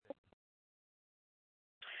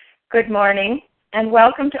Good morning, and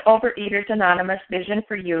welcome to Overeaters Anonymous Vision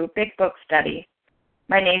for You Big Book Study.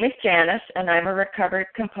 My name is Janice, and I'm a recovered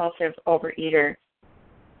compulsive overeater.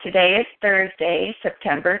 Today is Thursday,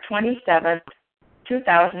 September 27th,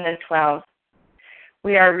 2012.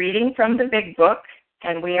 We are reading from the Big Book,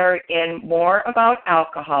 and we are in More About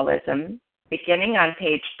Alcoholism, beginning on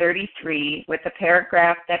page 33 with a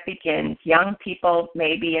paragraph that begins, "Young people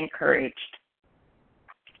may be encouraged."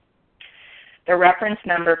 The reference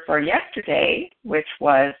number for yesterday, which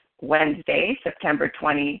was Wednesday, September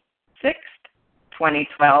 26th,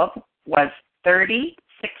 2012, was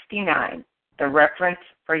 3069. The reference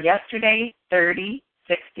for yesterday,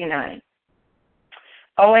 3069.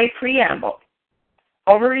 OA Preamble.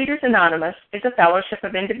 Overeaters Anonymous is a fellowship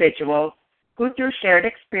of individuals who, through shared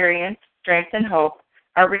experience, strength, and hope,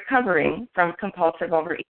 are recovering from compulsive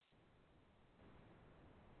overeating.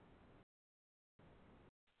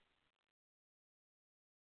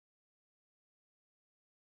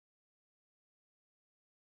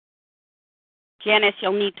 Janice,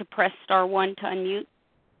 you'll need to press *1 to unmute.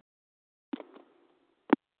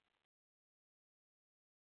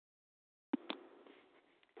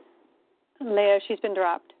 Leah, she's been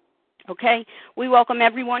dropped. Okay. We welcome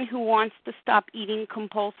everyone who wants to stop eating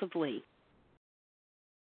compulsively.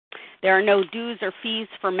 There are no dues or fees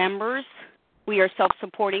for members. We are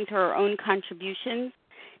self-supporting through our own contributions,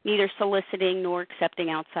 neither soliciting nor accepting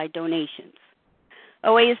outside donations.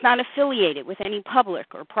 OA is not affiliated with any public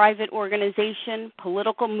or private organization,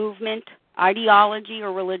 political movement, ideology,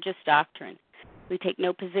 or religious doctrine. We take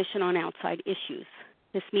no position on outside issues.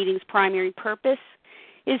 This meeting's primary purpose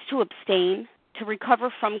is to abstain, to recover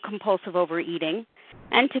from compulsive overeating,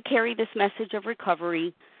 and to carry this message of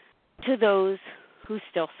recovery to those who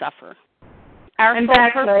still suffer. I'm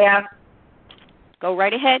back, Leah. Go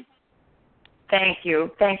right ahead. Thank you.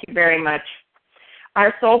 Thank you very much.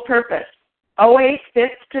 Our sole purpose. OA's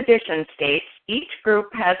fifth tradition states each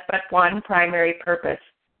group has but one primary purpose,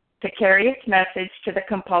 to carry its message to the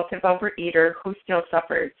compulsive overeater who still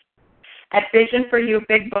suffers. At Vision for You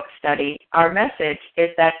Big Book Study, our message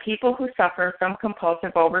is that people who suffer from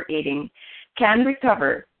compulsive overeating can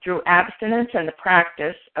recover through abstinence and the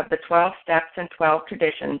practice of the 12 steps and 12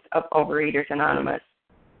 traditions of Overeaters Anonymous.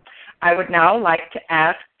 I would now like to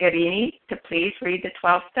ask Irini to please read the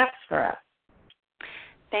 12 steps for us.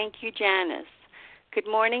 Thank you, Janice. Good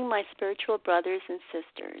morning, my spiritual brothers and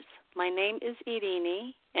sisters. My name is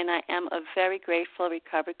Irini, and I am a very grateful,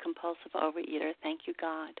 recovered, compulsive overeater. Thank you,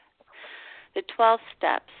 God. The 12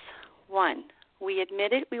 steps. 1. We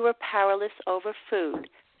admitted we were powerless over food,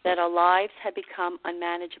 that our lives had become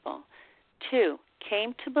unmanageable. 2.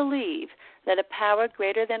 Came to believe that a power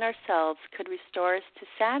greater than ourselves could restore us to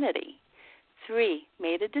sanity. 3.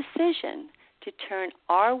 Made a decision to turn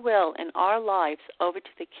our will and our lives over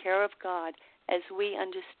to the care of God as we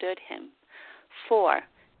understood Him. 4.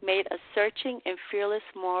 Made a searching and fearless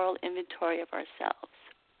moral inventory of ourselves.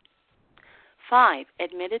 5.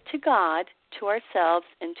 Admitted to God, to ourselves,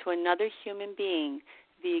 and to another human being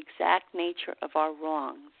the exact nature of our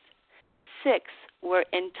wrongs. 6. Were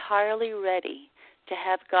entirely ready to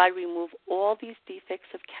have God remove all these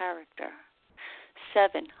defects of character.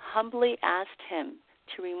 7. Humbly asked Him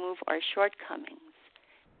to remove our shortcomings.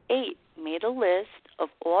 8. Made a list of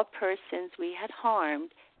all persons we had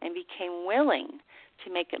harmed and became willing to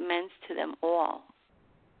make amends to them all.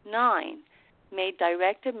 9. Made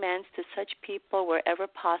direct amends to such people wherever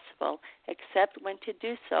possible, except when to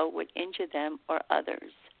do so would injure them or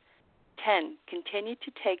others. 10. Continued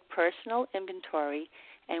to take personal inventory,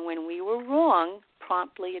 and when we were wrong,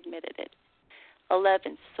 promptly admitted it.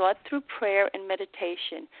 11. Sought through prayer and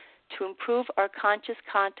meditation to improve our conscious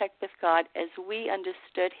contact with God as we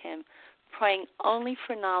understood Him, praying only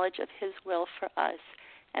for knowledge of His will for us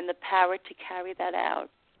and the power to carry that out.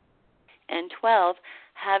 And 12,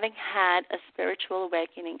 having had a spiritual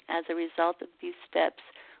awakening as a result of these steps,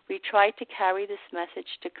 we try to carry this message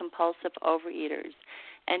to compulsive overeaters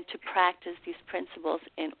and to practice these principles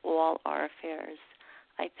in all our affairs.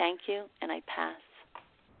 I thank you, and I pass.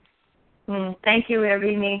 Thank you,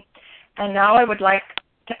 Irini. And now I would like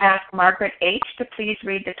to ask Margaret H. to please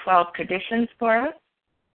read the 12 traditions for us.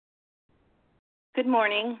 Good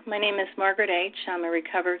morning. My name is Margaret H. I'm a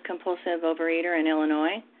recovered compulsive overeater in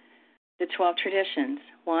Illinois. The 12 traditions.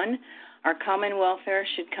 1. Our common welfare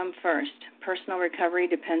should come first. Personal recovery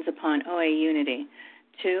depends upon OA unity.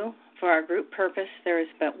 2. For our group purpose, there is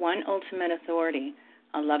but one ultimate authority,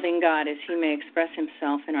 a loving God as He may express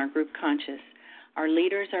Himself in our group conscious. Our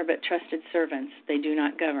leaders are but trusted servants. They do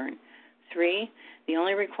not govern. 3. The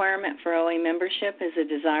only requirement for OA membership is a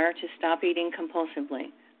desire to stop eating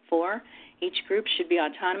compulsively. 4, each group should be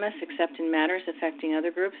autonomous except in matters affecting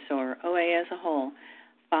other groups or OA as a whole.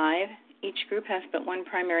 5, each group has but one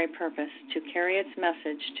primary purpose, to carry its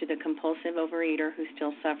message to the compulsive overeater who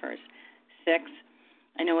still suffers. 6,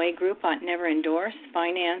 an OA group ought never endorse,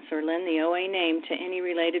 finance, or lend the OA name to any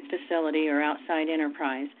related facility or outside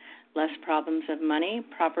enterprise, lest problems of money,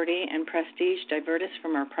 property, and prestige divert us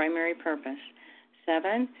from our primary purpose.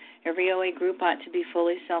 7, every OA group ought to be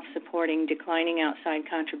fully self-supporting, declining outside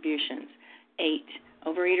contributions. 8,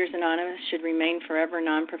 Overeaters Anonymous should remain forever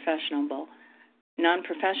non-professional,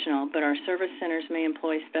 but our service centers may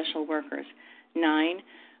employ special workers. 9,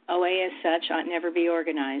 OA as such ought never be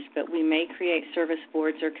organized, but we may create service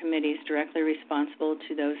boards or committees directly responsible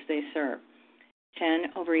to those they serve.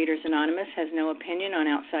 10, Overeaters Anonymous has no opinion on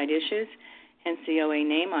outside issues, hence the OA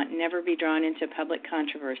name ought never be drawn into public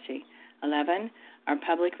controversy. 11, our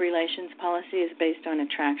public relations policy is based on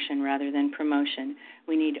attraction rather than promotion.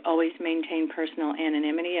 We need always maintain personal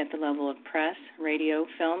anonymity at the level of press, radio,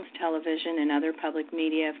 films, television, and other public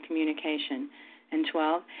media of communication. And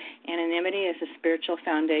 12, anonymity is the spiritual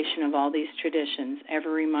foundation of all these traditions,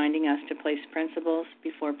 ever reminding us to place principles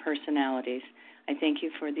before personalities. I thank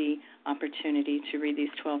you for the opportunity to read these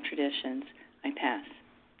 12 traditions. I pass.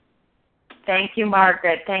 Thank you,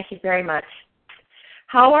 Margaret. Thank you very much.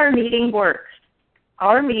 How our meeting works.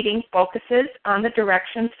 Our meeting focuses on the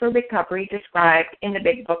directions for recovery described in the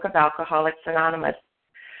Big Book of Alcoholics Anonymous.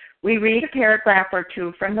 We read a paragraph or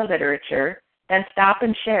two from the literature, then stop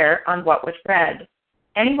and share on what was read.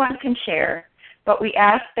 Anyone can share, but we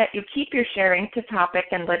ask that you keep your sharing to topic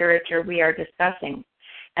and literature we are discussing,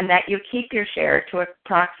 and that you keep your share to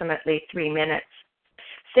approximately 3 minutes.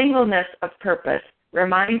 Singleness of purpose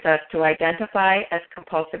reminds us to identify as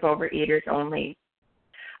compulsive overeaters only.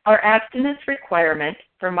 Our abstinence requirement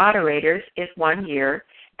for moderators is 1 year,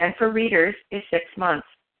 and for readers is 6 months.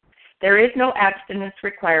 There is no abstinence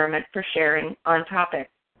requirement for sharing on topic.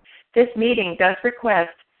 This meeting does request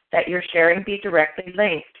that your sharing be directly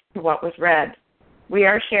linked to what was read. We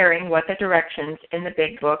are sharing what the directions in the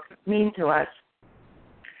Big Book mean to us.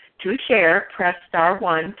 To share, press star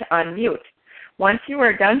 1 to unmute. Once you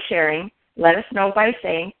are done sharing, let us know by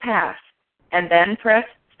saying pass, and then press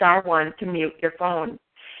star 1 to mute your phone.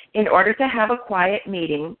 In order to have a quiet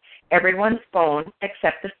meeting, everyone's phone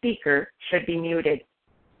except the speaker should be muted.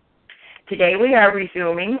 Today we are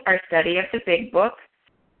resuming our study of the Big Book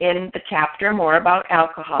in the chapter More About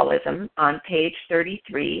Alcoholism on page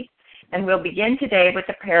 33, and we'll begin today with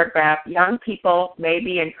the paragraph, Young People May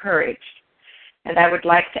Be Encouraged. And I would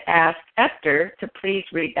like to ask Esther to please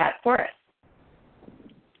read that for us.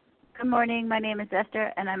 Good morning. My name is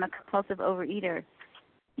Esther, and I'm a compulsive overeater.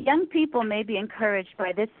 Young people may be encouraged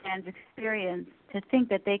by this man's experience to think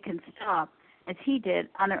that they can stop, as he did,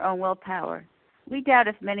 on their own willpower. We doubt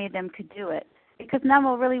if many of them could do it, because none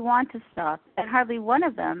will really want to stop, and hardly one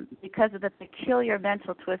of them, because of the peculiar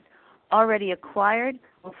mental twist already acquired,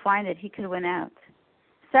 will find that he could win out.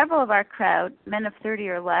 Several of our crowd, men of 30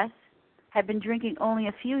 or less, had been drinking only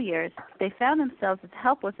a few years. They found themselves as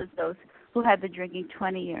helpless as those who had been drinking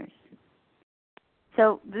 20 years.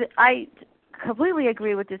 So I completely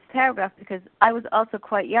agree with this paragraph, because I was also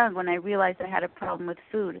quite young when I realized I had a problem with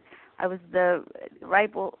food. I was the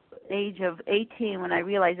ripe age of 18 when I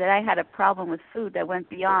realized that I had a problem with food that went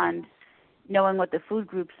beyond knowing what the food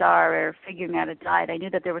groups are or figuring out a diet. I knew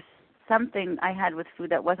that there was something I had with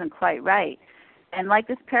food that wasn't quite right. And like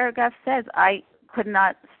this paragraph says, I could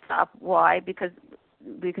not stop. Why? Because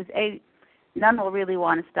none will really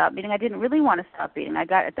want to stop eating. I didn't really want to stop eating. I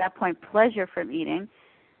got, at that point, pleasure from eating.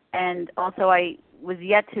 And also I was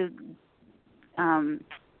yet to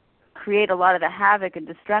create a lot of the havoc and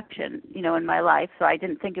destruction, in my life, so I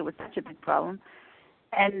didn't think it was such a big problem.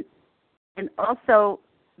 And also,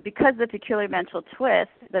 because of the peculiar mental twist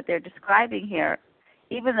that they're describing here,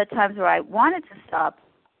 even the times where I wanted to stop,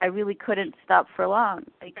 I really couldn't stop for long,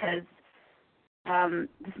 because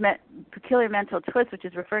this peculiar mental twist, which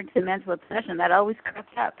is referring to mental obsession, that always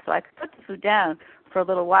crept up. So I could put the food down for a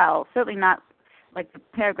little while, certainly not like the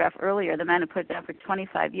paragraph earlier, the man who put it down for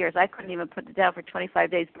 25 years. I couldn't even put it down for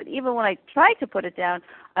 25 days. But even when I tried to put it down,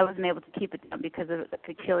 I wasn't able to keep it down because of the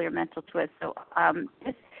peculiar mental twist. So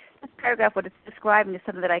this paragraph, what it's describing, is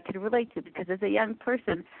something that I could relate to, because as a young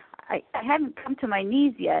person, I hadn't come to my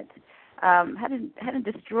knees yet, hadn't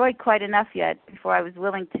destroyed quite enough yet before I was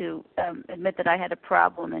willing to admit that I had a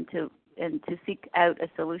problem and to seek out a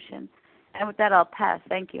solution. And with that, I'll pass.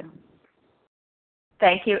 Thank you.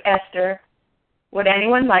 Thank you, Esther. Would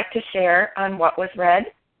anyone like to share on what was read?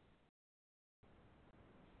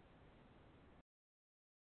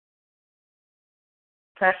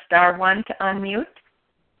 Press star 1 to unmute.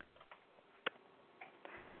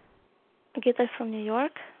 Gita from New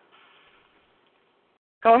York.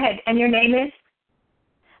 Go ahead. And your name is?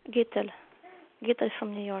 Gita. Gita is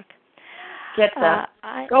from New York. Gita.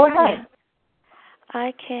 Go ahead. Yeah,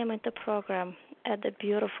 I came into program at the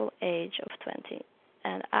beautiful age of 20,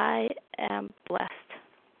 and I am blessed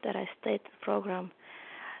that I stayed in the program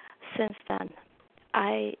since then.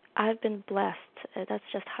 I've been blessed. That's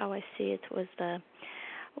just how I see it. Was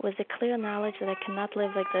the clear knowledge that I cannot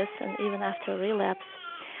live like this, and even after relapse,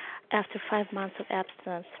 after 5 months of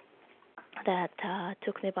abstinence, that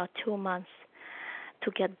took me about 2 months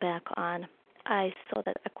to get back on. I saw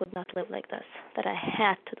that I could not live like this, that I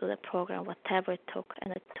had to do the program, whatever it took,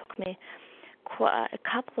 and it took me a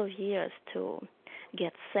couple of years to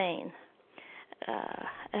get sane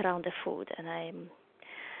around the food, and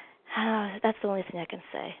that's the only thing I can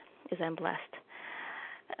say is I'm blessed.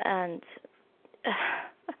 And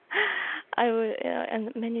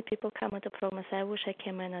and many people come into the program and say, I wish I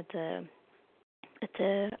came in at the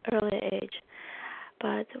early age,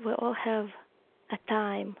 but we all have a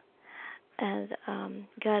time, and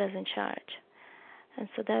God is in charge, and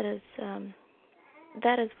so that is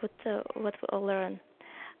what we all learn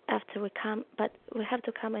after we come. But we have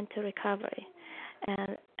to come into recovery,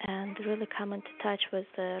 and really come into touch with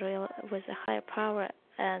the higher power,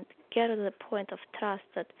 and get to the point of trust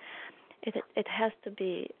that it has to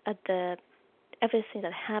be everything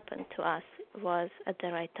that happened to us was at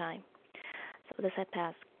the right time. So this I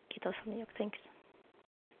pass. Gita from New York. Thanks.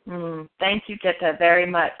 Thank you, Gita, very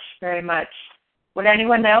much, very much. Would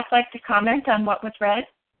anyone else like to comment on what was read?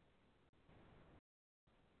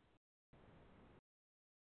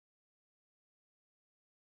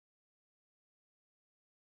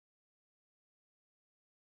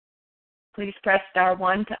 Please press star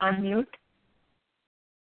 1 to unmute.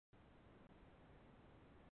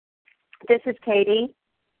 This is Katie.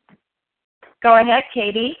 Go ahead,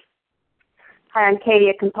 Katie. Hi, I'm Katie,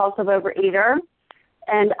 a compulsive overeater,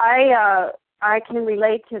 and I can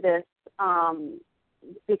relate to this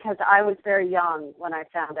because I was very young when I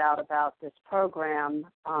found out about this program.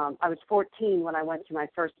 I was 14 when I went to my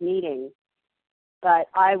first meeting, but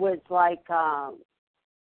I was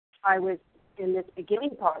I was in this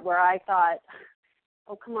beginning part where I thought,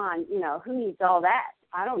 oh, come on, who needs all that?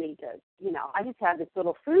 I don't need to, I just have this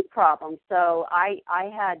little food problem. So I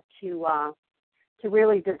had to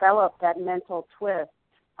really develop that mental twist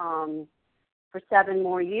for 7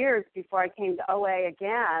 more years before I came to OA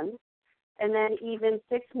again, and then even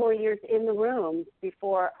 6 more years in the room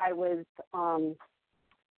before I was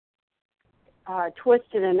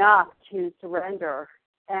twisted enough to surrender.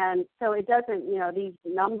 And so it doesn't, these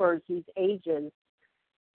numbers, these ages,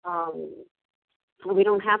 we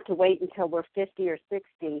don't have to wait until we're 50 or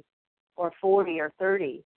 60 or 40 or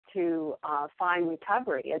 30 to find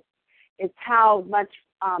recovery. It's how much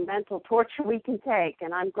mental torture we can take,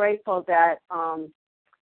 and I'm grateful that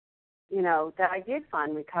that I did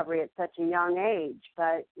find recovery at such a young age.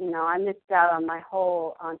 But I missed out on my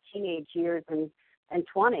whole teenage years and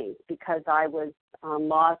 20s because I was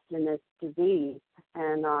lost in this disease.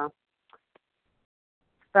 And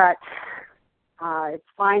but it's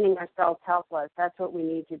finding ourselves helpless. That's what we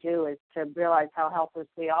need to do, is to realize how helpless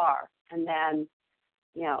we are, and then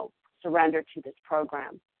surrender to this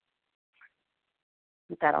program.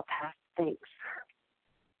 With that, I'll pass. Thanks.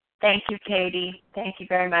 Thank you, Katie. Thank you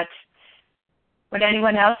very much. Would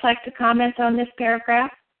anyone else like to comment on this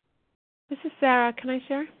paragraph? This is Sarah. Can I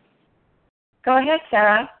share? Go ahead,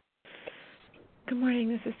 Sarah. Good morning.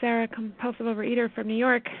 This is Sarah, compulsive overeater from New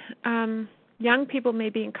York. Young people may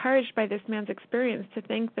be encouraged by this man's experience to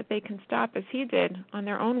think that they can stop as he did on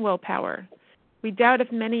their own willpower. We doubt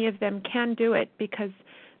if many of them can do it because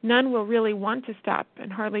none will really want to stop,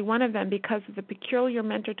 and hardly one of them, because of the peculiar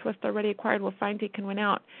mental twist already acquired, will find he can win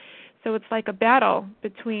out. So it's like a battle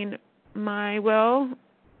between my will,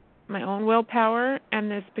 my own willpower,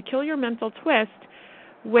 and this peculiar mental twist,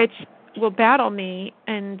 which will battle me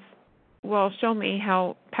and will show me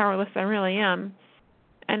how powerless I really am.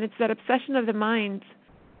 And it's that obsession of the mind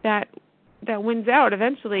that wins out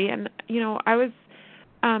eventually. And, I was,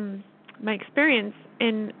 my experience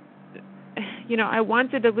in, I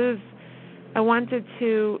wanted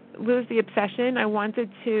to lose the obsession. I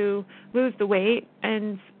wanted to lose the weight.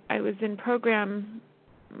 And I was in program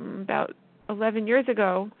about 11 years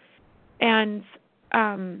ago. And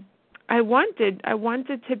I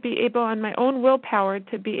wanted to be able, on my own willpower,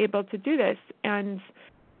 to be able to do this. And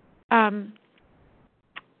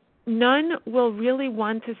none will really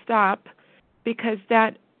want to stop because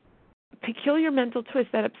that peculiar mental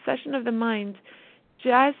twist, that obsession of the mind,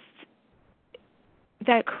 just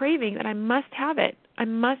that craving that I must have it,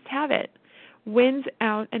 wins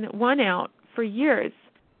out and it won out for years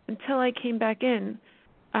until I came back in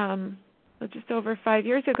just over 5.5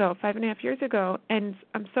 years ago. And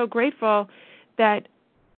I'm so grateful that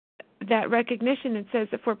recognition, it says,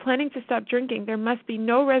 if we're planning to stop drinking, there must be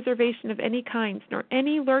no reservation of any kind, nor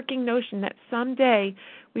any lurking notion that someday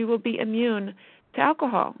we will be immune to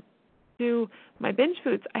alcohol, to my binge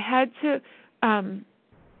foods. I had to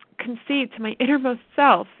concede to my innermost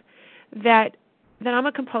self that I'm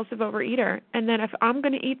a compulsive overeater, and that if I'm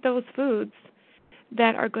going to eat those foods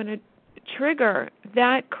that are going to trigger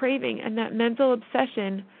that craving and that mental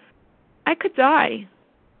obsession, I could die.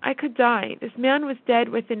 This man was dead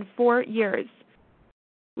within 4 years.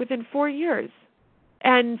 Within 4 years.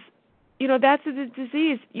 And, that's a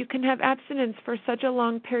disease. You can have abstinence for such a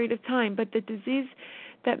long period of time, but the disease,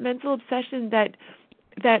 that mental obsession that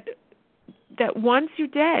wants you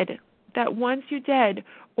dead,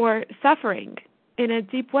 or suffering in a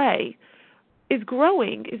deep way, is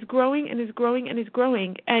growing.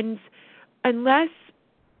 And unless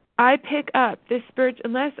I pick up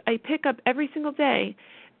every single day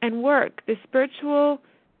and work the spiritual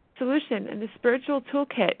solution and the spiritual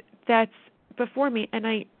toolkit that's before me, and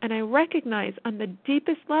I recognize on the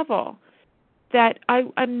deepest level that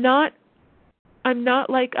I'm not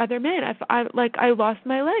like other men. I lost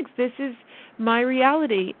my legs. This is my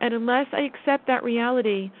reality, and unless I accept that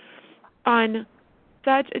reality on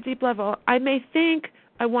such a deep level, I may think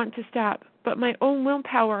I want to stop, but my own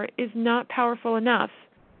willpower is not powerful enough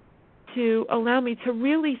to allow me to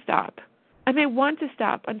really stop. I may want to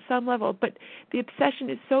stop on some level, but the obsession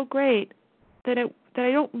is so great that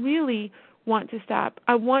I don't really want to stop.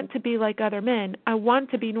 I want to be like other men. I want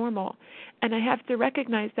to be normal, and I have to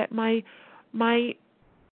recognize that my mind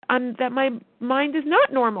is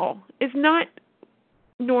not normal. It's not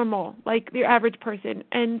normal like the average person,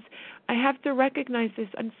 and I have to recognize this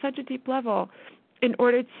on such a deep level in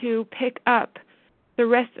order to pick up the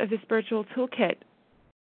rest of the spiritual toolkit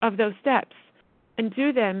of those steps and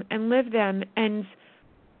do them and live them and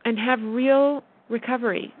have real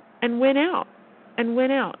recovery and win out. And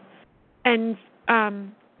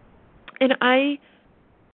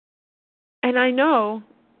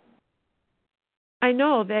I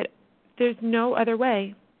know that there's no other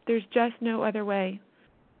way. There's just no other way.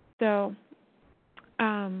 So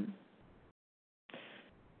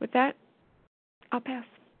with that, I'll pass.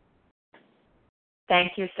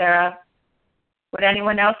 Thank you, Sarah. Would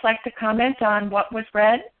anyone else like to comment on what was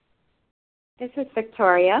read? This is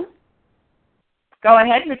Victoria. Go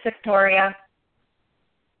ahead, Ms. Victoria.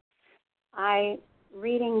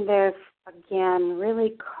 Reading this again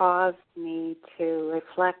really caused me to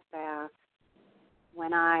reflect back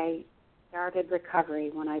when I started recovery,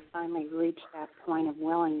 when I finally reached that point of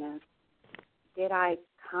willingness. Did I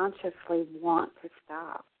consciously want to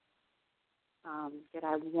stop? Did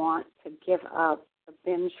I want to give up the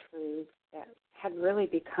binge foods that had really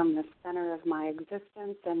become the center of my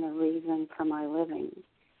existence and the reason for my living?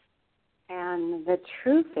 And the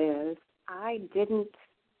truth is, I didn't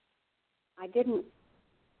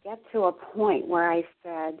get to a point where I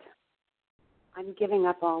said, I'm giving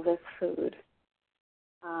up all this food.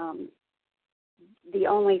 The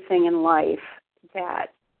only thing in life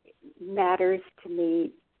that matters to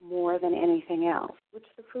me more than anything else, which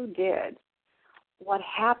the food did. What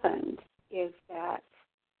happened is that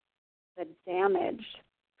the damage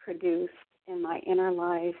produced in my inner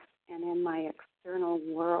life and in my external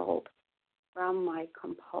world from my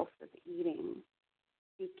compulsive eating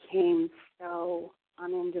became so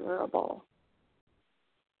unendurable.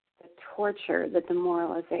 The torture, the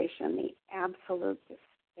demoralization, the absolute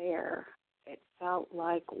despair, it felt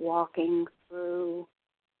like walking through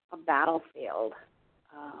a battlefield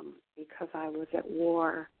because I was at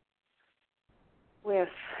war with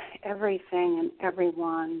everything and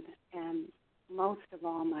everyone, and most of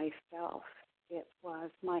all myself. It was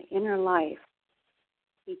my inner life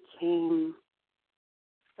became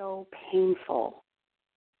so painful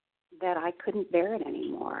that I couldn't bear it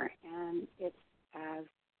anymore. And it's as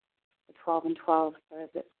the 12 and 12 says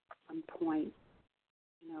at some point,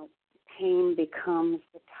 pain becomes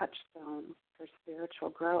the touchstone for spiritual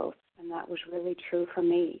growth. And that was really true for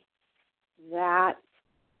me. That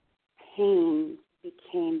pain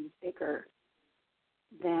became bigger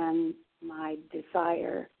than my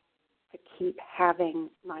desire to keep having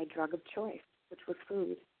my drug of choice, which was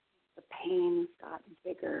food. The pain got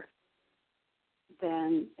bigger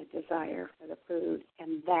than the desire for the food.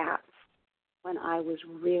 And that's when I was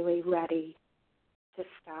really ready to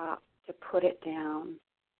stop, to put it down,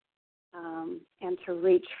 and to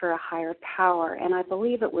reach for a higher power. And I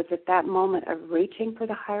believe it was at that moment of reaching for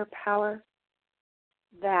the higher power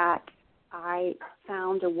that I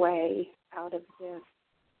found a way out of this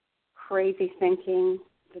crazy thinking,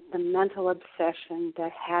 the mental obsession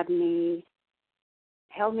that held me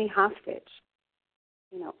hostage.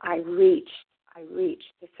 I reached.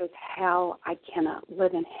 This is hell. I cannot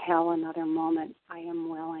live in hell another moment. I am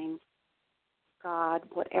willing. God,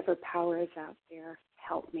 whatever power is out there,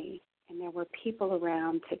 help me. And there were people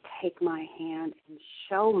around to take my hand and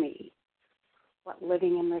show me what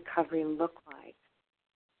living in recovery looked like.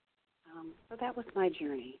 So that was my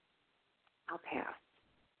journey. I'll pass.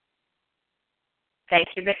 Thank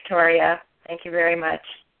you, Victoria. Thank you very much.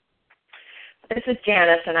 This is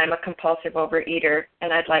Janice, and I'm a compulsive overeater,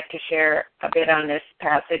 and I'd like to share a bit on this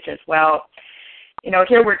passage as well.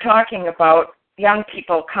 Here we're talking about young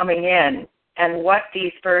people coming in and what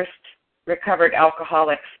these first recovered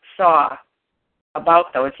alcoholics saw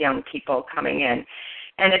about those young people coming in.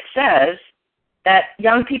 And it says that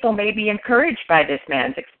young people may be encouraged by this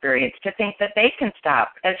man's experience to think that they can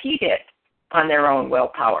stop, as he did, on their own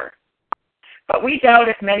willpower. But we doubt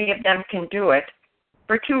if many of them can do it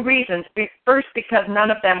for two reasons. First, because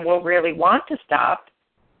none of them will really want to stop,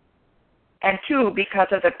 and two, because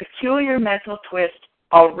of the peculiar mental twist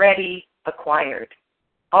already acquired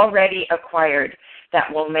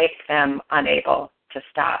that will make them unable to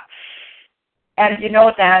stop. And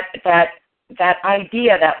that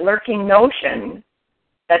idea, that lurking notion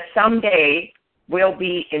that someday we'll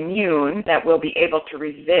be immune, that we'll be able to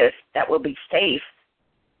resist, that we'll be safe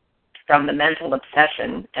from the mental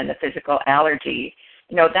obsession and the physical allergy,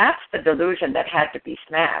 that's the delusion that had to be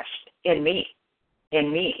smashed in me.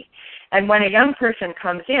 And when a young person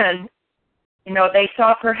comes in, they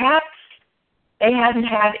saw perhaps they hadn't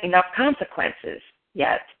had enough consequences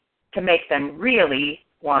yet to make them really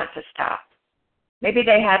want to stop. Maybe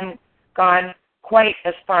they hadn't gone quite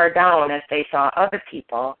as far down as they saw other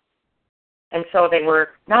people, and so they were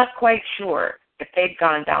not quite sure if they'd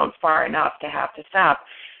gone down far enough to have to stop.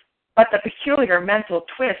 But the peculiar mental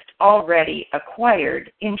twist already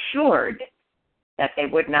acquired ensured that they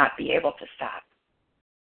would not be able to stop.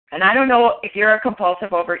 And I don't know if you're a compulsive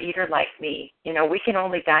overeater like me. We can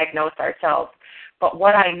only diagnose ourselves. But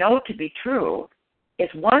what I know to be true is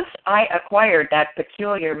once I acquired that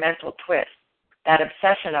peculiar mental twist, that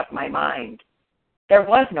obsession of my mind, there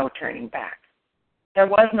was no turning back. There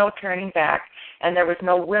was no turning back, and there was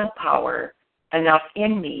no willpower enough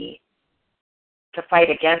in me to fight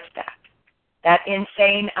against that. That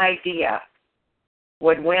insane idea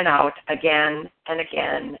would win out again and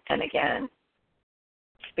again and again.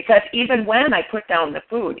 Because even when I put down the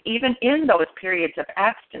food, even in those periods of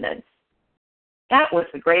abstinence, that was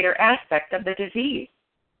the greater aspect of the disease.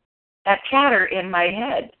 That chatter in my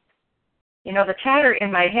head. The chatter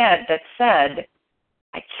in my head that said,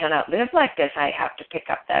 I cannot live like this. I have to pick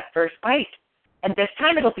up that first bite. And this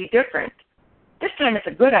time it'll be different. This time it's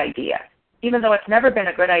a good idea. Even though it's never been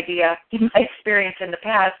a good idea in my experience in the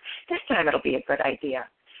past, this time it'll be a good idea.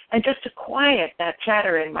 And just to quiet that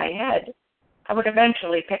chatter in my head, I would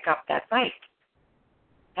eventually pick up that bite.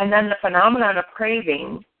 And then the phenomenon of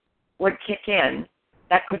craving would kick in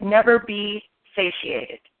that could never be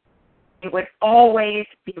satiated. It would always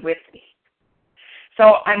be with me.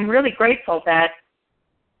 So I'm really grateful that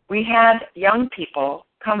we had young people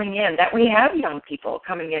coming in, that we have young people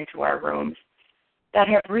coming into our rooms that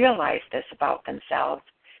have realized this about themselves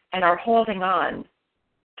and are holding on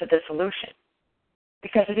to the solution.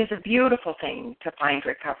 Because it is a beautiful thing to find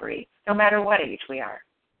recovery, no matter what age we are.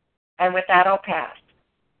 And with that, I'll pass.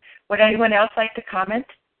 Would anyone else like to comment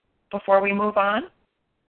before we move on?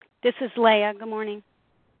 This is Leah. Good morning.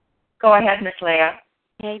 Go ahead, Miss Leah.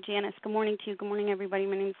 Hey, Janice. Good morning to you. Good morning, everybody.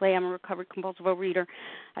 My name is Leah. I'm a recovered compulsive overeater.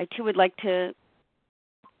 I, too, would like to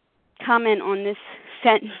comment on this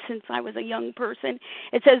sentence since I was a young person.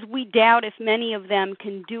 It says, we doubt if many of them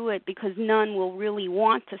can do it because none will really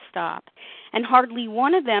want to stop, and hardly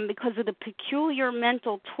one of them, because of the peculiar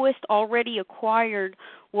mental twist already acquired,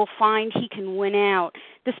 will find he can win out.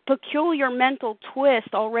 This peculiar mental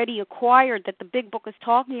twist already acquired that the big book is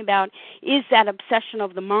talking about is that obsession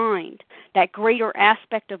of the mind, that greater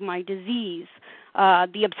aspect of my disease.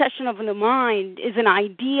 The obsession of the mind is an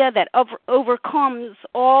idea that overcomes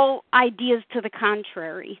all ideas to the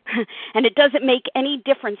contrary. And it didn't make any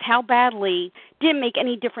difference how badly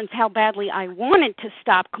I wanted to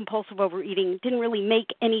stop compulsive overeating. It didn't really make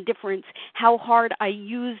any difference how hard I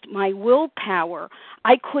used my willpower.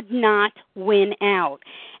 I could not win out.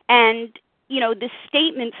 And this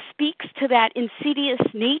statement speaks to that insidious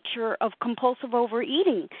nature of compulsive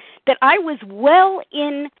overeating, that I was well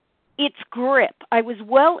in its grip. I was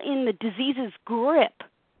well in the disease's grip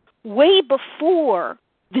way before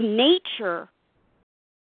the nature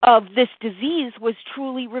of this disease was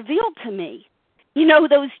truly revealed to me. You know,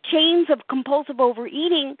 those chains of compulsive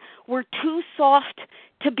overeating were too soft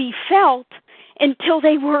to be felt until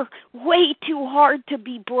they were way too hard to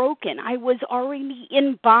be broken. I was already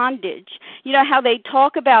in bondage. You know how they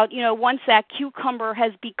talk about, you know, once that cucumber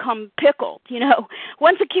has become pickled, you know,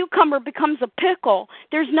 once a cucumber becomes a pickle,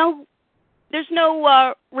 there's no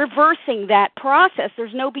reversing that process.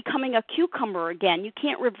 There's no becoming a cucumber again. You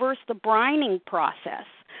can't reverse the brining process.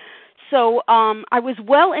 So I was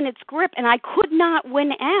well in its grip, and I could not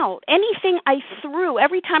win out. Anything I threw,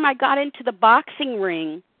 every time I got into the boxing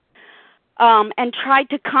ring and tried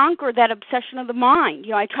to conquer that obsession of the mind.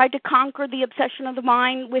 You know, I tried to conquer the obsession of the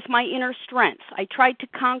mind with my inner strength. I tried to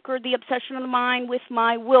conquer the obsession of the mind with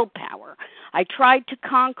my willpower. I tried to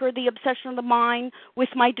conquer the obsession of the mind with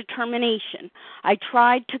my determination. I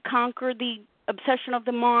tried to conquer the obsession of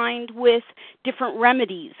the mind with different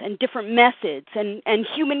remedies and different methods and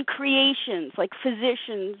human creations like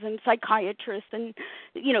physicians and psychiatrists and,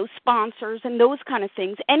 you know, sponsors and those kind of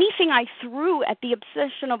things. Anything I threw at the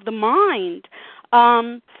obsession of the mind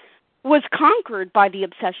was conquered by the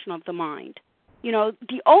obsession of the mind. You know,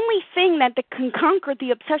 the only thing that can conquer the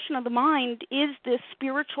obsession of the mind is this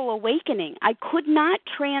spiritual awakening. I could not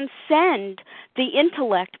transcend the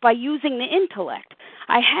intellect by using the intellect.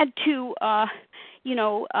 I had to,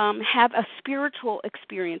 have a spiritual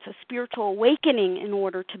experience, a spiritual awakening in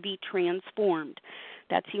order to be transformed.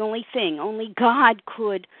 That's the only thing. Only God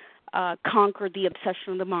could conquer the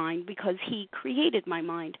obsession of the mind because He created my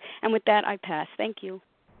mind. And with that, I pass. Thank you.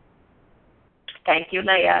 Thank you,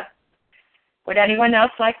 Leah. Would anyone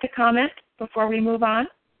else like to comment before we move on?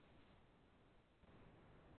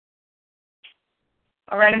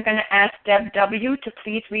 All right, I'm going to ask Deb W. to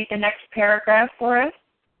please read the next paragraph for us.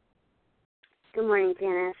 Good morning,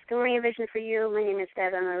 Janice. Good morning, A Vision for You. My name is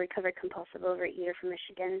Deb. I'm a recovered compulsive overeater from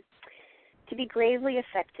Michigan. To be gravely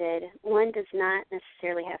affected, one does not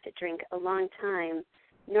necessarily have to drink a long time,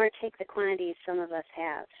 nor take the quantities some of us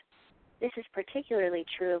have. This is particularly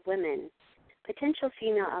true of women. Potential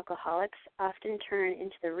female alcoholics often turn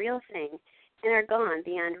into the real thing and are gone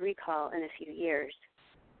beyond recall in a few years.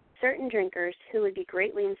 Certain drinkers who would be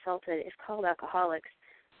greatly insulted if called alcoholics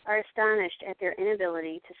are astonished at their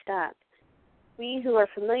inability to stop. We who are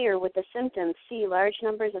familiar with the symptoms see large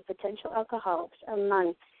numbers of potential alcoholics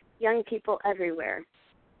among young people everywhere,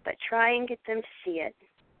 but try and get them to see it.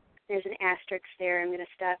 There's an asterisk there. I'm going to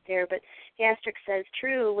stop there, but the asterisk says,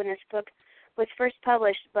 true when this book was first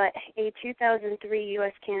published, but a 2003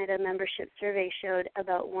 U.S.-Canada membership survey showed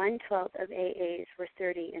about 1/12 of AAs were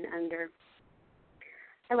 30 and under.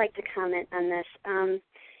 I'd like to comment on this.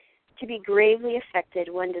 To be gravely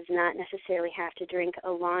affected, one does not necessarily have to drink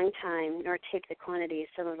a long time nor take the quantities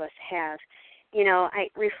some of us have. You know,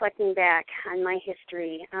 reflecting back on my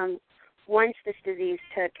history, once this disease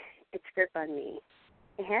took its grip on me,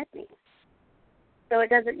 it had me. So it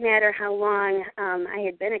doesn't matter how long I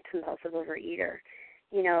had been a compulsive overeater.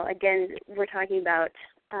 You know, again, we're talking about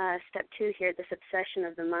step 2 here, this obsession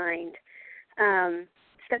of the mind.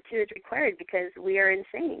 Step 2 is required because we are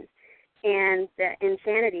insane. And the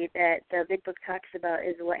insanity that the big book talks about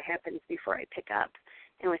is what happens before I pick up.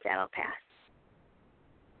 And with that, I'll pass.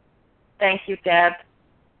 Thank you, Deb.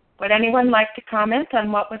 Would anyone like to comment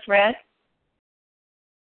on what was read?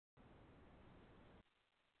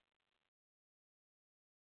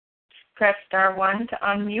 Press star 1 to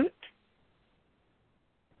unmute.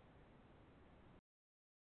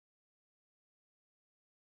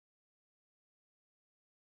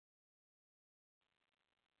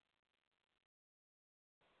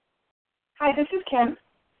 Hi, this is Kim.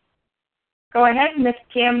 Go ahead, Miss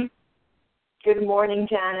Kim. Good morning,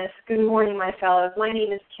 Janice. Good morning, my fellows. My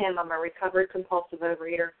name is Kim. I'm a recovered compulsive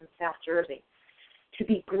overeater from South Jersey. To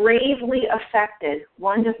be gravely affected,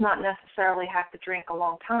 one does not necessarily have to drink a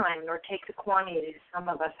long time nor take the quantities some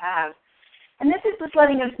of us have. And this is just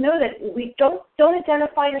letting us know that we don't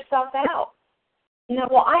identify yourself out. You know,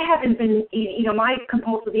 well, I haven't been eating, you know, my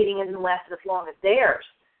compulsive eating hasn't lasted as long as theirs.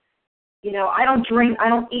 You know, I don't drink, I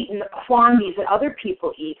don't eat in the quantities that other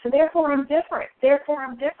people eat, so therefore I'm different.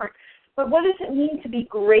 But what does it mean to be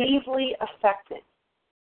gravely affected?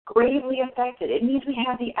 Gravely affected. It means we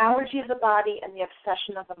have the allergy of the body and the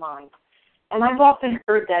obsession of the mind. And I've often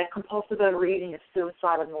heard that compulsive overeating is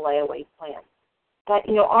suicide on the layaway plan. That,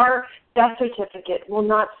 you know, our death certificate will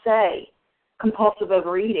not say compulsive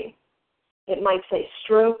overeating. It might say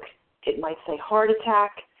stroke. It might say heart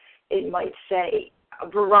attack. It might say a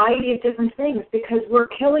variety of different things because we're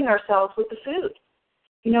killing ourselves with the food.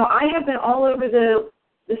 You know, I have been all over the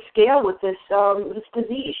scale with this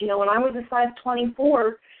disease. You know, when I was a size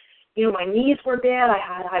 24, My knees were bad. I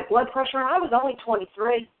had high blood pressure, and I was only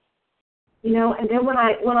 23. And then when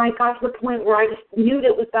I got to the point where I just knew that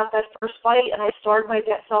it was about that first fight, and I started my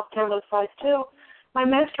self-download size 2, my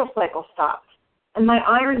menstrual cycle stopped, and my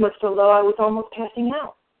iron was so low I was almost passing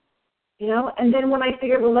out. And then when I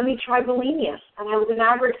figured, well, let me try bulimia, and I was an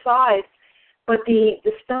average size, but the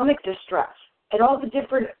stomach distress and all the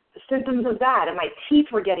different symptoms of that, and my teeth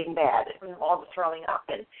were getting bad from all the throwing up,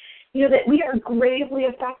 and that we are gravely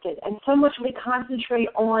affected, and so much we concentrate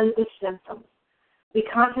on the symptoms. We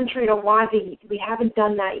concentrate on why we haven't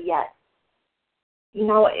done that yet.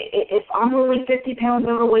 If I'm only 50 pounds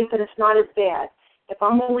overweight, then it's not as bad. If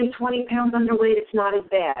I'm only 20 pounds underweight, it's not as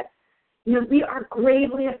bad. We are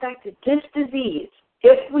gravely affected. This disease,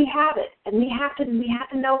 if we have it, and we have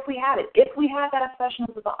to know if we have it. If we have that obsession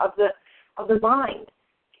of the mind,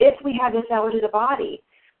 if we have this allergy to the body,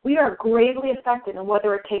 we are gravely affected. And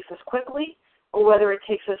whether it takes us quickly or whether it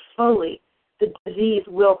takes us slowly, the disease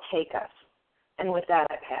will take us. And with that,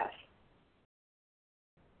 I pass.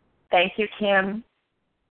 Thank you, Kim.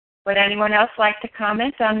 Would anyone else like to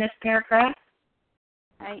comment on this paragraph?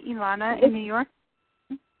 Hi, Ilana in New York.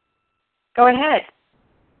 Go ahead.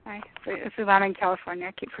 Hi, it's Ilana in California.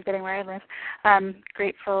 I keep forgetting where I live.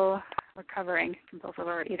 Grateful, recovering compulsive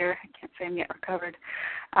overeater. I can't say I'm yet recovered.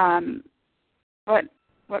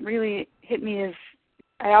 What really hit me is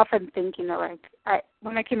I often think,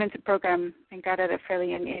 when I came into the program and got at a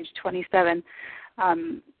fairly young age, 27,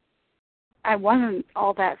 I wasn't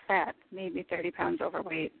all that fat, maybe 30 pounds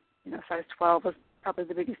overweight. Size 12 was probably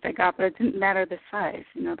the biggest I got, but it didn't matter the size,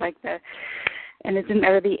 and it didn't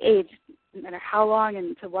matter the age, it didn't matter how long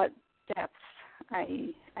and to what depths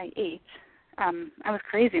I ate. I was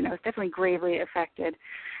crazy, and I was definitely gravely affected.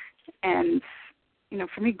 And,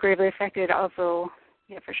 for me, gravely affected also,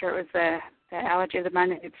 for sure, it was the allergy of the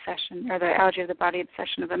mind obsession, or the allergy of the body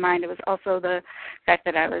obsession of the mind. It was also the fact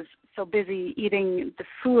that I was so busy eating the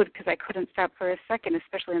food because I couldn't stop for a second,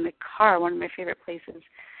 especially in the car, one of my favorite places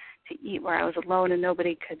to eat, where I was alone and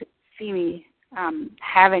nobody could see me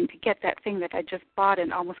having to get that thing that I just bought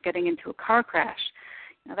and almost getting into a car crash.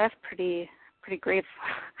 That's pretty grave.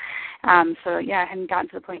 I hadn't gotten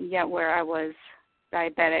to the point yet where I was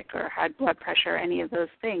diabetic or had blood pressure or any of those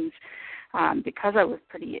things. Because I was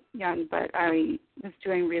pretty young, but I was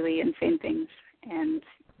doing really insane things. And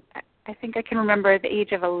I think I can remember at the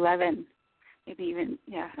age of 11, maybe even,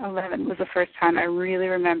 11 was the first time I really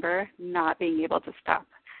remember not being able to stop,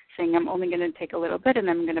 saying I'm only going to take a little bit and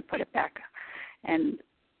then I'm going to put it back. And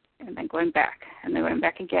then going back, and then going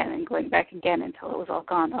back again and going back again until it was all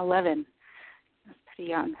gone. 11. I was pretty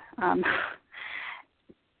young.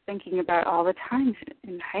 Thinking about all the times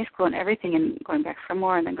in high school and everything, and going back for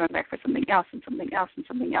more, and then going back for something else, and something else, and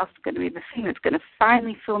something else is going to be the thing that's going to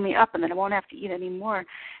finally fill me up, and then I won't have to eat anymore.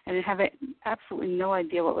 And I have absolutely no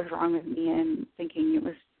idea what was wrong with me, and thinking it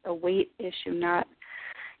was a weight issue, not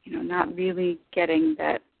really getting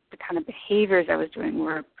that the kind of behaviors I was doing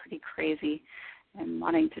were pretty crazy, and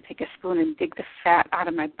wanting to take a spoon and dig the fat out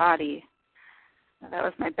of my body. That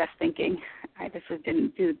was my best thinking. I obviously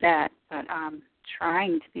didn't do that, but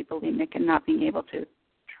trying to be bulimic and not being able to,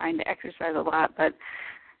 trying to exercise a lot, but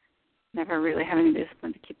never really having the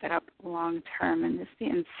discipline to keep that up long term, and just the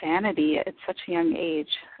insanity at such a young age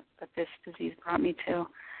that this disease brought me to,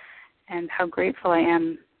 and how grateful I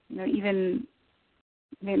am, even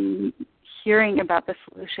hearing about the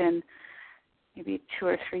solution maybe 2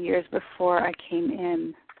 or 3 years before I came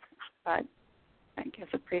in, but I guess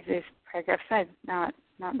the previous paragraph said, not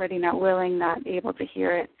ready, not willing, not able to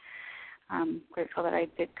hear it. I'm grateful that I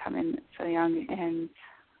did come in so young and,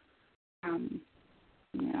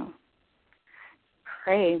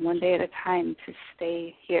 pray one day at a time to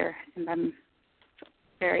stay here. And I'm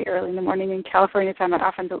very early in the morning in California time. I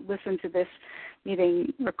often don't listen to this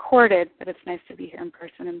meeting recorded, but it's nice to be here in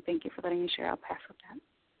person, and thank you for letting me share. I'll pass with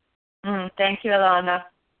that. Thank you, Ilana.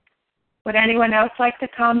 Would anyone else like to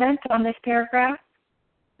comment on this paragraph?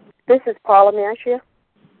 This is Paula Mashia.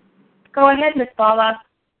 Go ahead, Ms. Paula.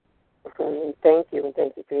 Thank you, and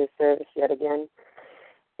thank you for your service yet again.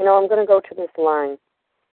 I'm going to go to this line.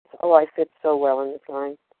 Oh, I fit so well in this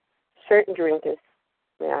line. Certain drinkers,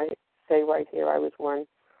 may I say right here, I was one,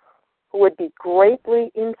 who would be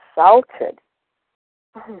greatly insulted.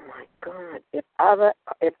 Oh, my God,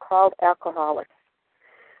 if called alcoholics.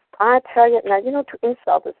 I tell you, now, to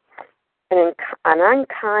insult is an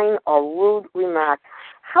unkind or rude remark.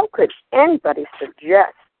 How could anybody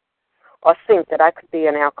suggest or think that I could be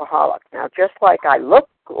an alcoholic? Now, just like I look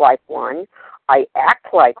like one, I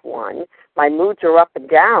act like one, my moods are up and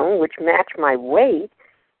down, which match my weight.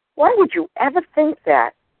 Why would you ever think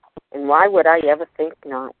that? And why would I ever think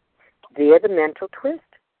not? They're the mental twist,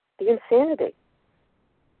 the insanity.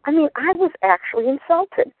 I mean, I was actually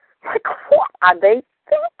insulted. Like, what are they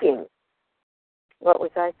thinking? What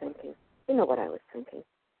was I thinking? You know what I was thinking.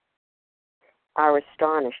 Are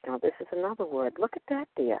astonished. Now, this is another word. Look at that,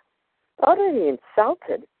 dear. Utterly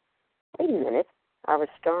insulted. Wait a minute. Are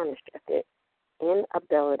astonished at their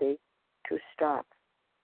inability to stop.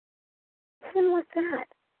 Even with that.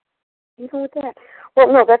 Even with that.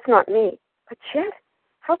 Well, no, that's not me. But yet,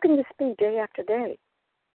 how can this be day after day?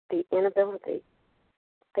 The inability.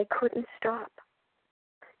 They couldn't stop.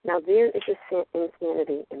 Now, there is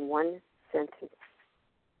insanity in one sentence.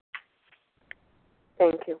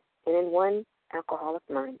 Thank you. And in one alcoholic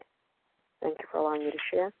mind. Thank you for allowing me to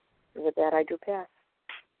share. And with that, I do pass.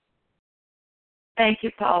 Thank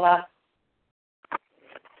you, Paula.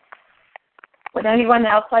 Would anyone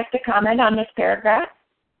else like to comment on this paragraph?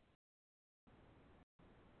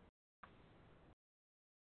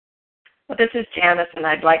 Well, this is Janice, and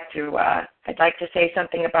I'd like to say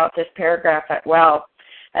something about this paragraph as well.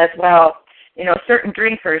 You know, certain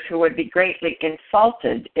drinkers who would be greatly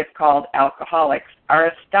insulted if called alcoholics are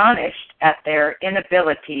astonished at their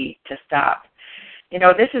inability to stop. You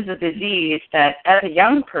know, this is a disease that as a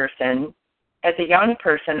young person,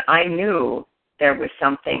 I knew there was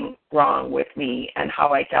something wrong with me and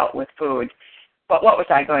how I dealt with food. But what was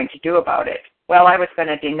I going to do about it? Well, I was going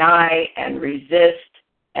to deny and resist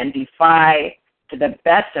and defy to the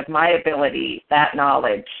best of my ability that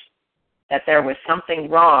knowledge that there was something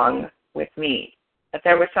wrong with me,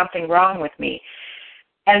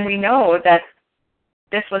 And we know that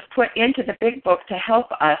this was put into the big book to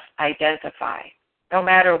help us identify. No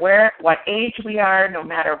matter what age we are, no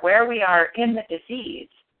matter where we are in the disease,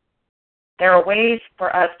 there are ways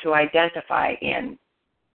for us to identify in.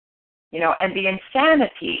 You know, and the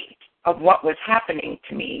insanity of what was happening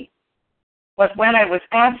to me was when I was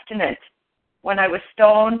abstinent, when I was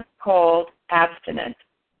stone cold abstinent.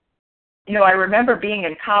 You know, I remember being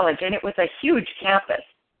in college, and it was a huge campus,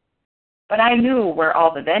 but I knew where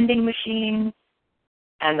all the vending machines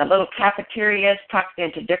and the little cafeterias tucked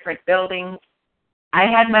into different buildings. I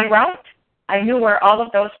had my route. I knew where all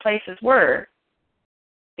of those places were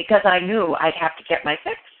because I knew I'd have to get my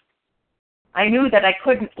fix. I knew that I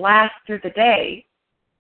couldn't last through the day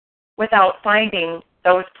without finding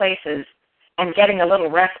those places and getting a little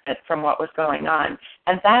respite from what was going on.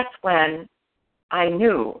 And that's when I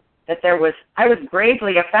knew that I was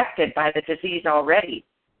gravely affected by the disease already.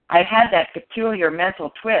 I had that peculiar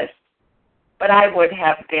mental twist, but I would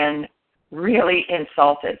have been really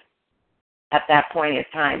insulted at that point in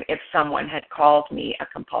time if someone had called me a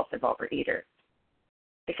compulsive overeater.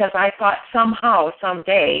 Because I thought somehow,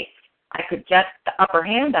 someday, I could get the upper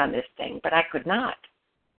hand on this thing, but I could not.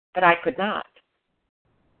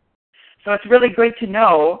 So it's really good to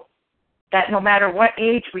know that no matter what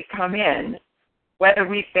age we come in, whether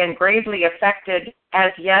we've been gravely affected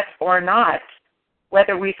as yet or not,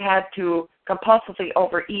 whether we've had to compulsively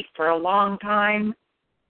overeat for a long time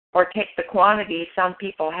or take the quantity some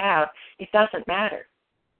people have, it doesn't matter.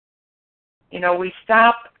 You know, we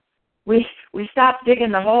stop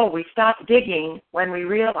digging the hole. We stop digging when we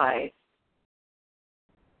realize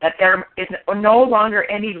that there is no longer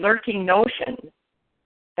any lurking notion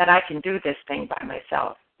that I can do this thing by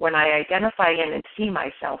myself, when I identify in and see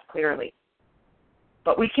myself clearly.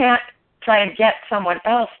 But we can't try and get someone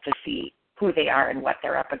else to see who they are and what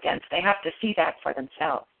they're up against. They have to see that for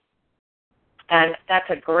themselves. And that's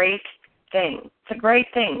a great thing. It's a great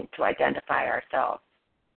thing to identify ourselves.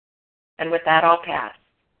 And with that, I'll pass.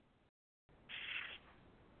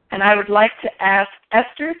 And I would like to ask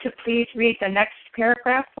Esther to please read the next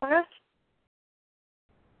paragraph for us.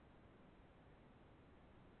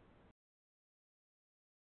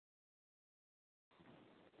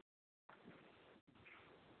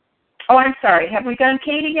 Oh, I'm sorry. Have we done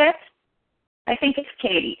Katie yet? I think it's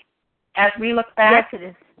Katie. As we look back. Yes, it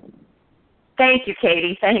is. Thank you,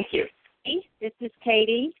 Katie. Thank you. This is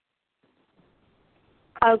Katie.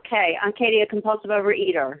 Okay, I'm Katie, a compulsive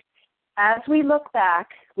overeater. As we look back,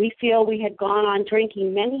 we feel we had gone on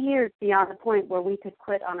drinking many years beyond the point where we could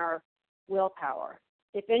quit on our willpower.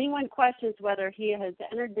 If anyone questions whether he has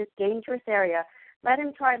entered this dangerous area, let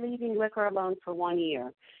him try leaving liquor alone for 1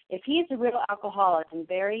 year. If he is a real alcoholic and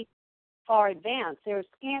very far advanced, there is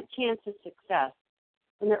scant chance of success.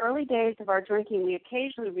 In the early days of our drinking, we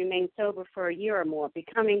occasionally remained sober for a year or more,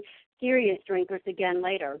 becoming serious drinkers again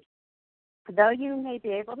later. Though you may be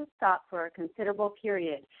able to stop for a considerable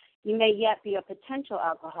period, you may yet be a potential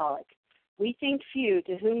alcoholic. We think few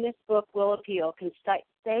to whom this book will appeal can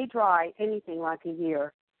stay dry anything like a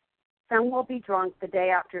year. Some will be drunk the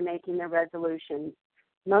day after making their resolution.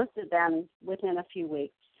 most of them within a few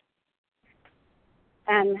weeks.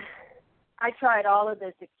 And I tried all of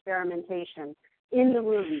this experimentation in the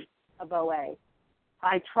room of OA.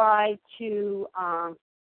 I tried to,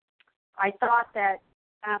 I thought that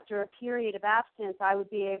after a period of abstinence, I would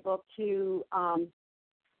be able to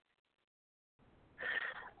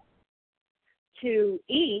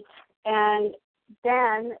eat, and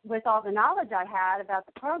then with all the knowledge I had about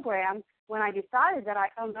the program, when I decided that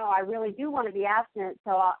I really do want to be abstinent,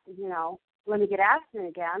 so let me get abstinent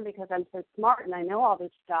again because I'm so smart and I know all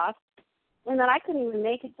this stuff, and then I couldn't even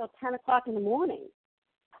make it till 10 o'clock in the morning.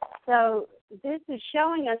 So this is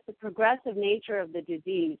showing us the progressive nature of the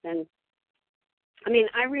disease. And I mean,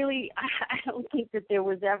 I don't think that there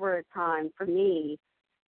was ever a time for me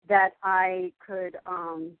that I could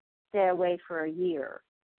stay away for a year.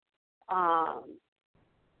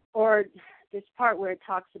 Or this part where it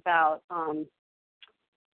talks about our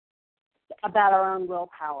own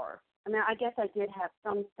willpower. I mean, I guess I did have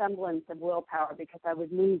some semblance of willpower because I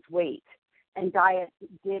would lose weight, and diet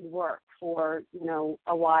did work for,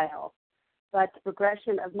 a while. But the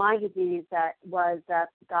progression of my disease was that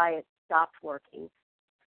diet stopped working,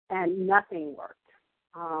 and nothing worked.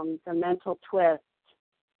 The mental twist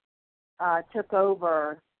took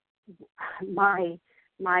over. My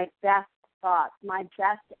best thoughts, my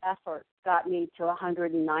best efforts got me to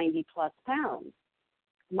 190 plus pounds.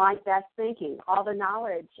 My best thinking, all the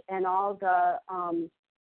knowledge and all the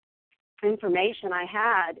information I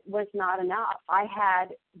had was not enough. I had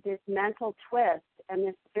this mental twist and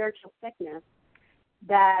this spiritual sickness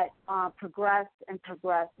that progressed and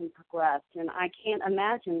progressed and progressed. And I can't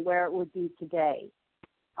imagine where it would be today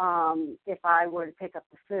if I were to pick up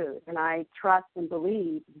the food. And I trust and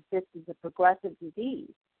believe this is a progressive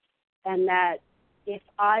disease, and that if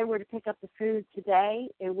I were to pick up the food today,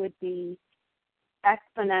 it would be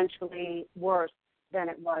exponentially worse than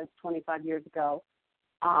it was 25 years ago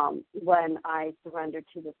when I surrendered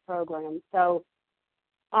to this program. So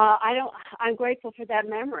I'm grateful for that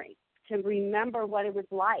memory, to remember what it was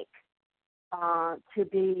like to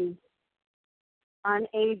be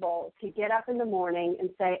unable to get up in the morning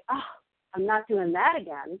and say, I'm not doing that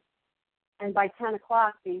again. And by 10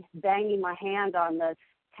 o'clock, be banging my hand on the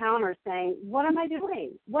counter saying, what am I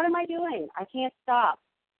doing? What am I doing? I can't stop.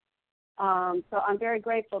 So I'm very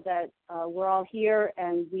grateful that we're all here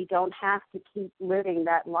and we don't have to keep living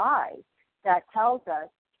that lie that tells us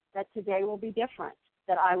that today will be different,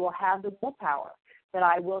 that I will have the willpower, that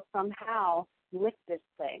I will somehow lick this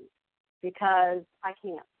thing, because I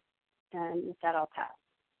can't. And with that, I'll pass.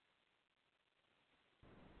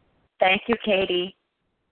 Thank you, Katie.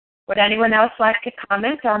 Would anyone else like to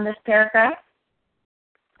comment on this paragraph?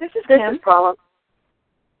 This is Paula.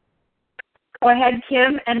 Go ahead,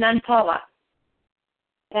 Kim, and then Paula.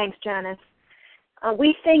 Thanks, Janice.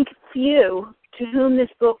 We think few to whom this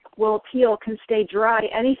book will appeal can stay dry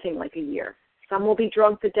anything like a year. Some will be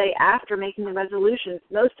drunk the day after making the resolutions,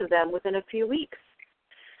 most of them within a few weeks.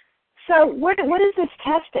 So what is this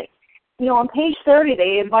testing? On page 30,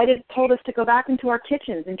 they told us to go back into our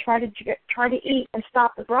kitchens and try to eat and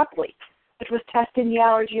stop abruptly, which was testing the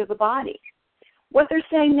allergy of the body. What they're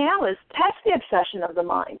saying now is test the obsession of the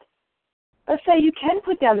mind. Let's say you can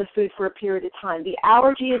put down the food for a period of time. The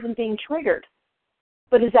allergy isn't being triggered.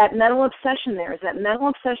 But is that mental obsession there? Is that mental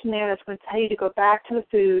obsession there that's going to tell you to go back to the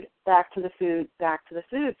food, back to the food, back to the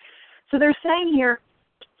food? So they're saying here,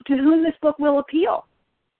 to whom this book will appeal.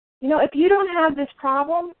 If you don't have this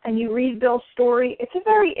problem and you read Bill's story, it's a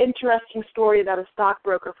very interesting story about a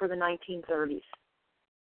stockbroker for the 1930s.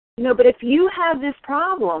 But if you have this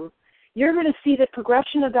problem, you're going to see the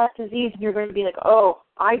progression of that disease, and you're going to be like, oh,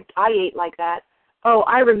 I ate like that. Oh,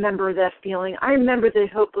 I remember that feeling. I remember the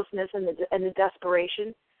hopelessness and the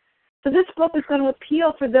desperation. So this book is going to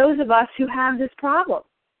appeal for those of us who have this problem.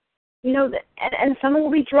 And someone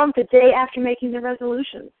will be drunk the day after making the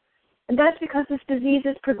resolutions. And that's because this disease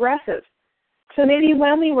is progressive. So maybe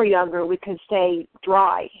when we were younger, we could stay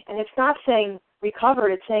dry. And it's not saying recovered,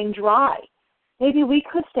 it's saying dry. Maybe we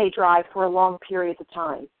could stay dry for a long period of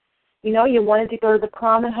time. You wanted to go to the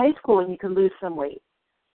prom in high school and you could lose some weight.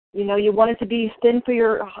 You wanted to be thin for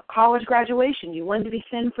your college graduation. You wanted to be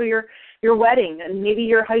thin for your wedding and maybe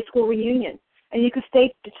your high school reunion. And you could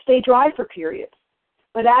stay dry for periods.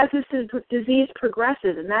 But as this disease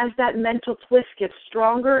progresses and as that mental twist gets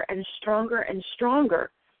stronger and stronger and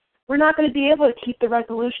stronger, we're not going to be able to keep the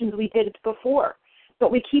resolutions we did before.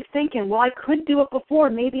 But we keep thinking, well, I could do it before.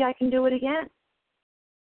 Maybe I can do it again.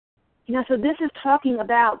 So this is talking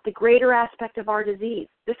about the greater aspect of our disease.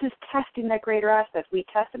 This is testing that greater aspect. We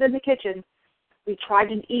tested in the kitchen. We tried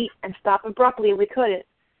to eat and stop abruptly, and we couldn't.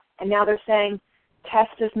 And now they're saying, test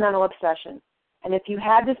this mental obsession. And if you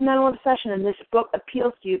have this mental obsession and this book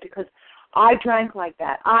appeals to you because I drank like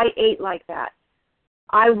that, I ate like that,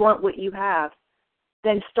 I want what you have,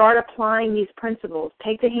 then start applying these principles.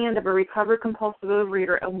 Take the hand of a recovered compulsive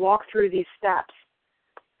overeater and walk through these steps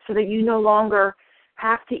so that you no longer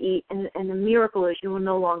have to eat, and the miracle is you will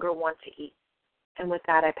no longer want to eat. And with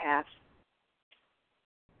that, I pass.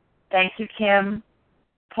 Thank you, Kim.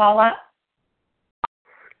 Paula?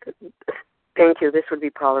 Thank you. This would be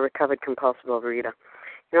Paula, recovered compulsive overeater.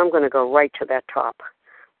 I'm going to go right to that top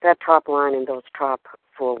line in those top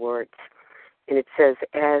 4 words. And it says,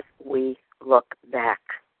 as we look back.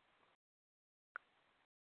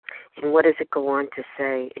 And what does it go on to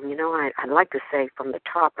say? And I'd like to say from the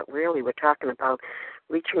top, but really we're talking about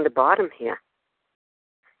reaching the bottom here.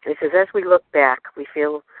 And it says, as we look back, we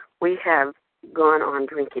feel we have gone on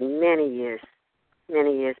drinking many years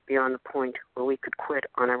beyond the point where we could quit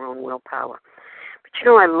on our own willpower. But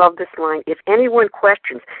I love this line. If anyone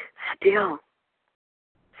questions, still,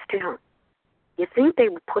 you think they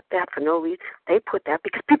would put that for no reason? They put that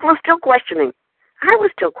because people are still questioning. I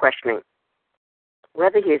was still questioning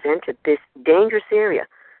whether he has entered this dangerous area.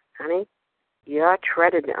 Honey, you're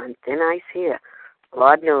treading on thin ice here.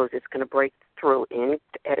 Lord knows it's going to break through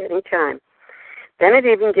at any time. Then it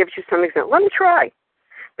even gives you some example. Let him try.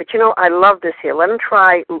 But, I love this here. Let him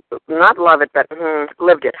try, not love it, but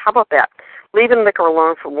lived it. How about that? Leaving liquor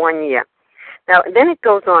alone for 1 year. Now, then it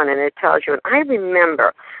goes on and it tells you, and I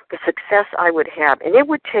remember the success I would have, and it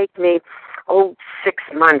would take me, 6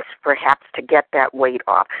 months perhaps to get that weight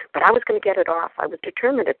off. But I was going to get it off. I was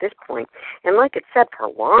determined at this point. And like it said, for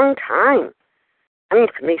a long time,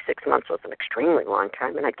 for me, 6 months was an extremely long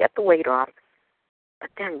time, and I get the weight off. But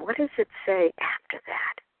then what does it say after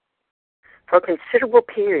that? For a considerable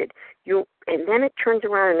period, and then it turns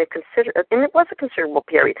around and it was a considerable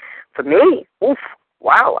period. For me,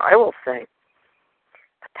 wow, I will say.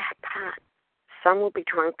 But that part, some will be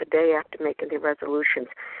drunk the day after making their resolutions,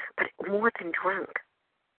 but more than drunk.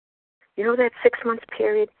 That 6 month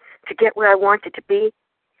period to get where I wanted to be,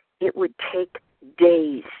 it would take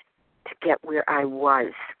days to get where I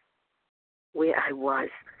was,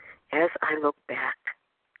 as I look back.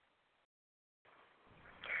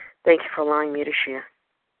 Thank you for allowing me to share.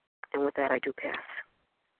 And with that, I do pass.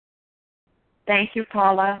 Thank you,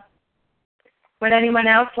 Paula. Would anyone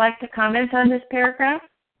else like to comment on this paragraph?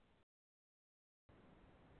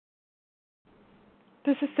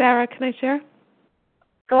 This is Sarah. Can I share?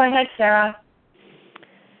 Go ahead, Sarah.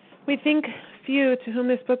 We think few to whom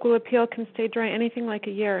this book will appeal can stay dry anything like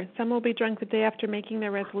a year. Some will be drunk the day after making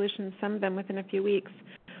their resolutions, some of them within a few weeks.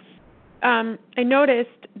 I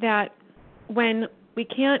noticed that when we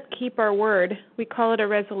can't keep our word, we call it a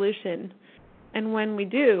resolution. And when we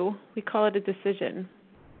do, we call it a decision.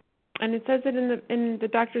 And it says it in the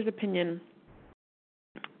doctor's opinion.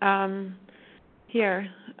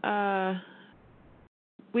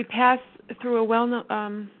 We pass through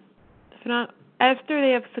after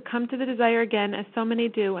they have succumbed to the desire again, as so many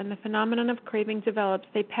do, and the phenomenon of craving develops,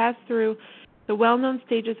 they pass through the well-known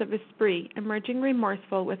stages of a spree, emerging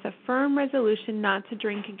remorseful with a firm resolution not to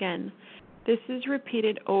drink again. This is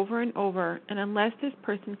repeated over and over, and unless this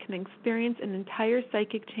person can experience an entire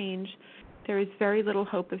psychic change, there is very little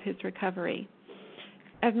hope of his recovery.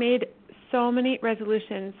 I've made so many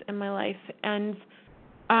resolutions in my life, and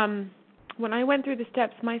when I went through the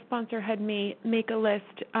steps, my sponsor had me make a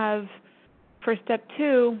list of, for step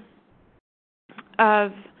 2,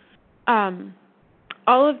 of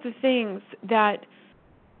all of the things that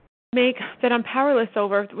I'm powerless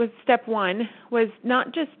over. Was step 1 was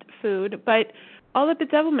not just food, but all the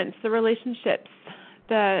bedevilments, the relationships,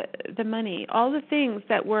 the money, all the things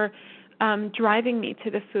that were driving me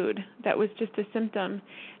to the food that was just a symptom,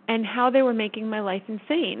 and how they were making my life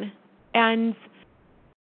insane. And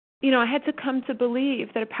I had to come to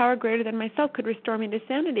believe that a power greater than myself could restore me to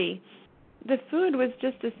sanity. The food was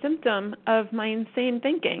just a symptom of my insane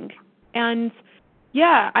thinking. And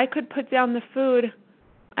I could put down the food.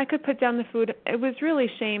 It was really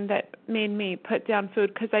shame that made me put down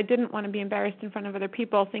food, because I didn't want to be embarrassed in front of other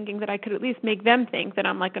people, thinking that I could at least make them think that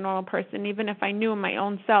I'm like a normal person, even if I knew in my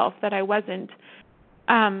own self that I wasn't.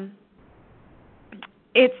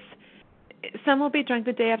 Some will be drunk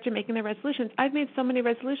the day after making their resolutions. I've made so many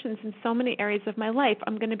resolutions in so many areas of my life.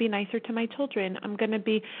 I'm going to be nicer to my children. I'm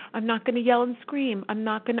not going to yell and scream. I'm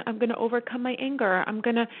going to overcome my anger. I'm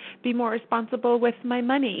going to be more responsible with my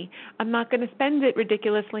money. I'm not going to spend it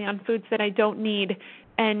ridiculously on foods that I don't need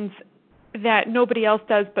and that nobody else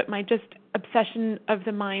does, but my just obsession of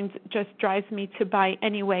the mind just drives me to buy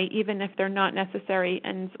anyway, even if they're not necessary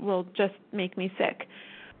and will just make me sick.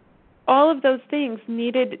 all of those things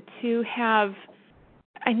needed to have,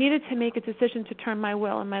 I needed to make a decision to turn my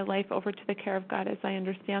will and my life over to the care of God as I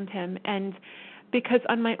understand Him. And because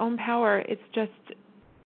on my own power, it's just,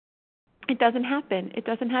 it doesn't happen. It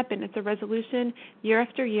doesn't happen. It's a resolution year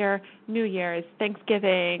after year, New Year's,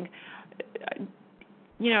 Thanksgiving,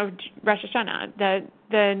 Rosh Hashanah,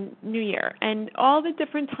 the New Year, and all the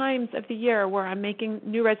different times of the year where I'm making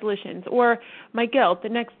new resolutions, or my guilt, the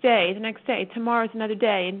next day, tomorrow's another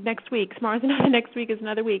day, and next week, next week is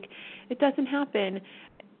another week. It doesn't happen.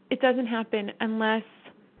 It doesn't happen unless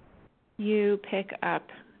you pick up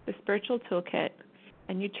the spiritual toolkit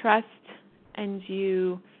and you trust and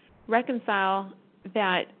you reconcile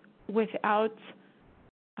that without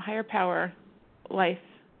a higher power, life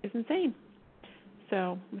is insane.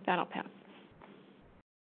 So with that, I'll pass.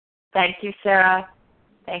 Thank you, Sarah.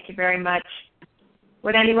 Thank you very much.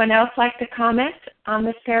 Would anyone else like to comment on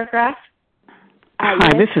this paragraph?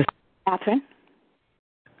 Hi, this is Catherine.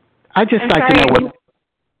 I'd just like to know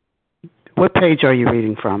what page are you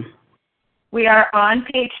reading from? We are on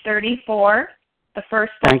page 34, the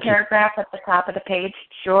first full paragraph at the top of the page.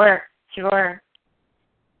 Sure.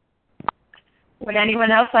 Would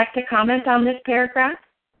anyone else like to comment on this paragraph?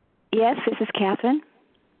 Yes, this is Catherine.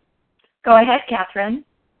 Go ahead, Catherine.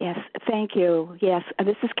 Yes, thank you. Yes,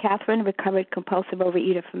 this is Catherine, recovered compulsive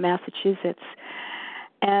overeater from Massachusetts.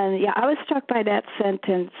 And I was struck by that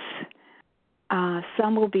sentence.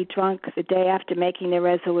 Some will be drunk the day after making their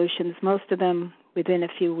resolutions, most of them within a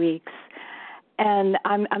few weeks. And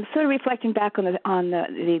I'm sort of reflecting back on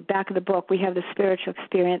the back of the book. We have the spiritual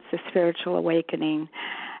experience, the spiritual awakening.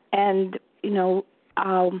 And,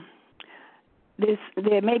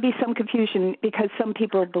 there may be some confusion because some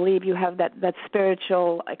people believe you have that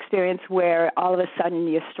spiritual experience where all of a sudden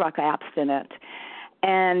you're struck abstinent.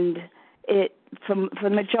 And for the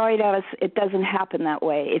majority of us, it doesn't happen that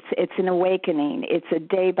way. It's an awakening. It's a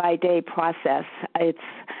day-by-day process. It's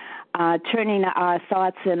turning our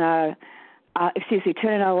thoughts and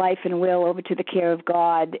turning our life and will over to the care of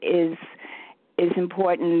God is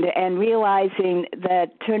important, and realizing that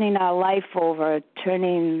turning our life over,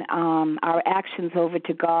 turning our actions over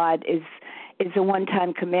to God is a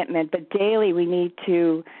one-time commitment. But daily we need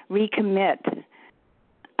to recommit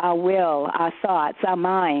our will, our thoughts, our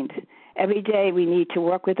mind. Every day we need to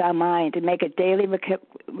work with our mind and make a daily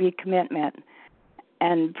recommitment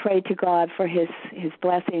and pray to God for His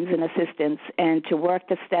blessings and assistance, and to work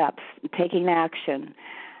the steps, taking action.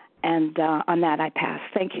 And on that I pass.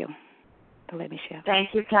 Thank you. Let me share.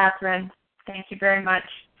 Thank you, Catherine. Thank you very much.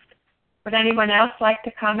 Would anyone else like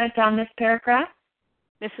to comment on this paragraph?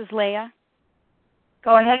 This is Leah.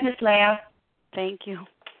 Go ahead, Ms. Leah. Thank you.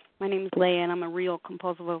 My name is Leah, and I'm a real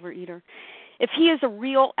compulsive overeater. If he is a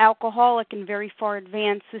real alcoholic and very far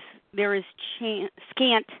advanced, there is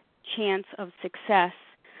scant chance of success.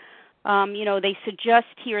 They suggest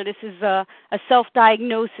here, this is a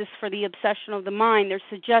self-diagnosis for the obsession of the mind. They're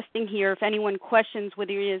suggesting here, if anyone questions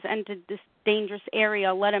whether he has entered this dangerous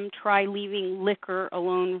area, let him try leaving liquor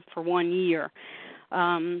alone for 1 year.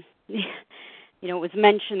 It was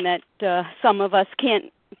mentioned that some of us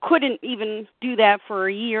couldn't even do that for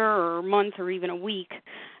a year or a month or even a week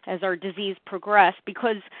as our disease progressed,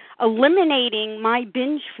 because eliminating my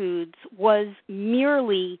binge foods was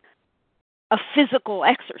merely a physical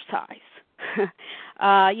exercise,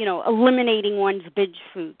 eliminating one's binge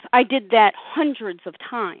foods. I did that hundreds of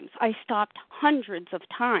times. I stopped hundreds of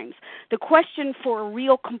times. The question for a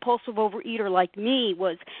real compulsive overeater like me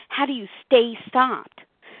was, how do you stay stopped?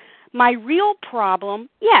 My real problem,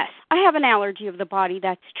 yes, I have an allergy of the body,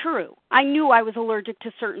 that's true. I knew I was allergic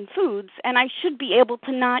to certain foods, and I should be able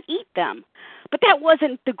to not eat them. But that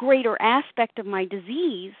wasn't the greater aspect of my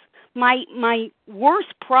disease. My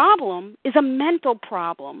worst problem is a mental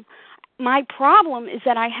problem. My problem is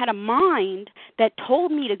that I had a mind that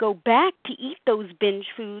told me to go back to eat those binge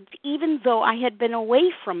foods even though I had been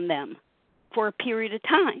away from them for a period of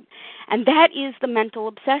time. And that is the mental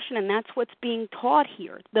obsession, and that's what's being taught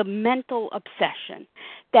here, the mental obsession,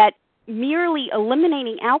 that merely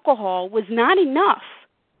eliminating alcohol was not enough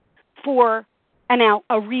for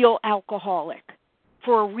a real alcoholic,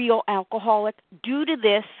 due to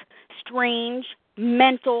this strange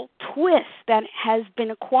mental twist that has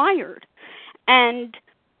been acquired. And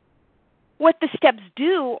what the steps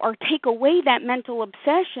do are take away that mental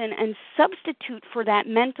obsession and substitute for that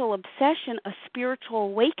mental obsession a spiritual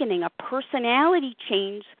awakening, a personality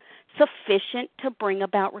change sufficient to bring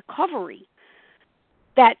about recovery.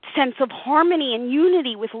 That sense of harmony and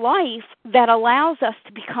unity with life that allows us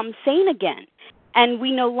to become sane again. And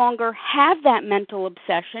we no longer have that mental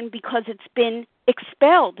obsession because it's been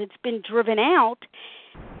expelled, it's been driven out,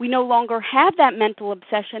 We no longer have that mental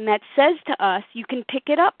obsession that says to us, you can pick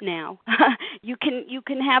it up now. you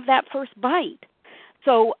can have that first bite.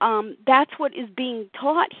 So that's what is being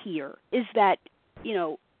taught here, is that,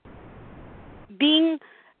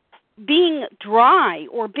 being dry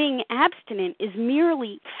or being abstinent is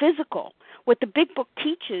merely physical. What the Big Book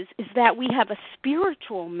teaches is that we have a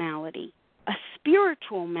spiritual malady.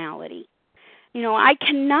 I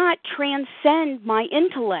cannot transcend my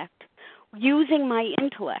intellect using my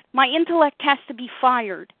intellect. My intellect has to be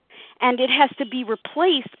fired, and it has to be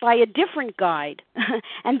replaced by a different guide,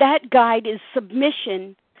 and that guide is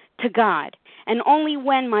submission to God. And only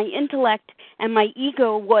when my intellect and my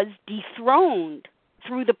ego was dethroned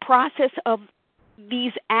through the process of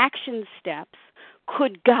these action steps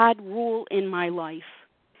could God rule in my life.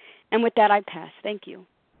 And with that, I pass. Thank you.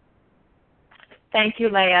 Thank you,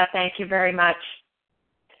 Leah. Thank you very much.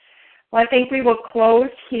 Well, I think we will close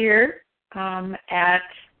here at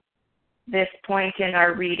this point in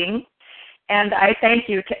our reading. And I thank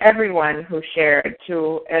you to everyone who shared,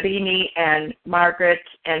 to Irini and Margaret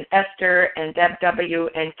and Esther and Deb W.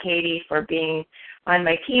 and Katie for being on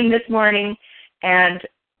my team this morning. And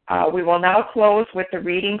we will now close with the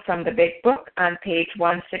reading from the Big Book on page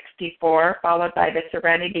 164, followed by the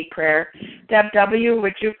Serenity Prayer. Deb W.,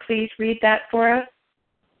 would you please read that for us?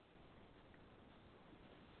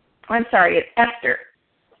 I'm sorry, it's Esther.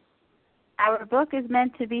 Our book is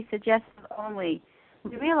meant to be suggestive only.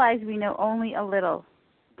 We realize we know only a little.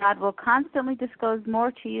 God will constantly disclose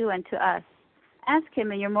more to you and to us. Ask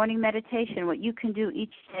Him in your morning meditation what you can do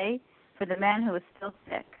each day for the man who is still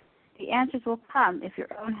sick. The answers will come if your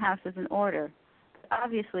own house is in order. But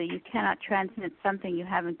obviously, you cannot transmit something you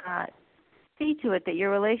haven't got. See to it that your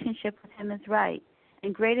relationship with Him is right,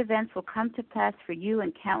 and great events will come to pass for you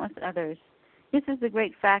and countless others. This is the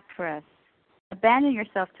great fact for us. Abandon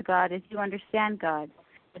yourself to God as you understand God.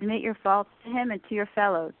 Admit your faults to Him and to your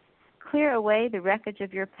fellows. Clear away the wreckage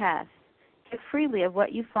of your past. Give freely of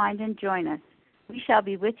what you find and join us. We shall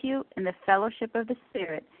be with you in the fellowship of the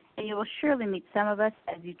Spirit, and you will surely meet some of us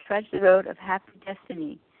as you trudge the road of happy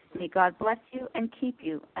destiny. May God bless you and keep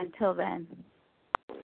you until then.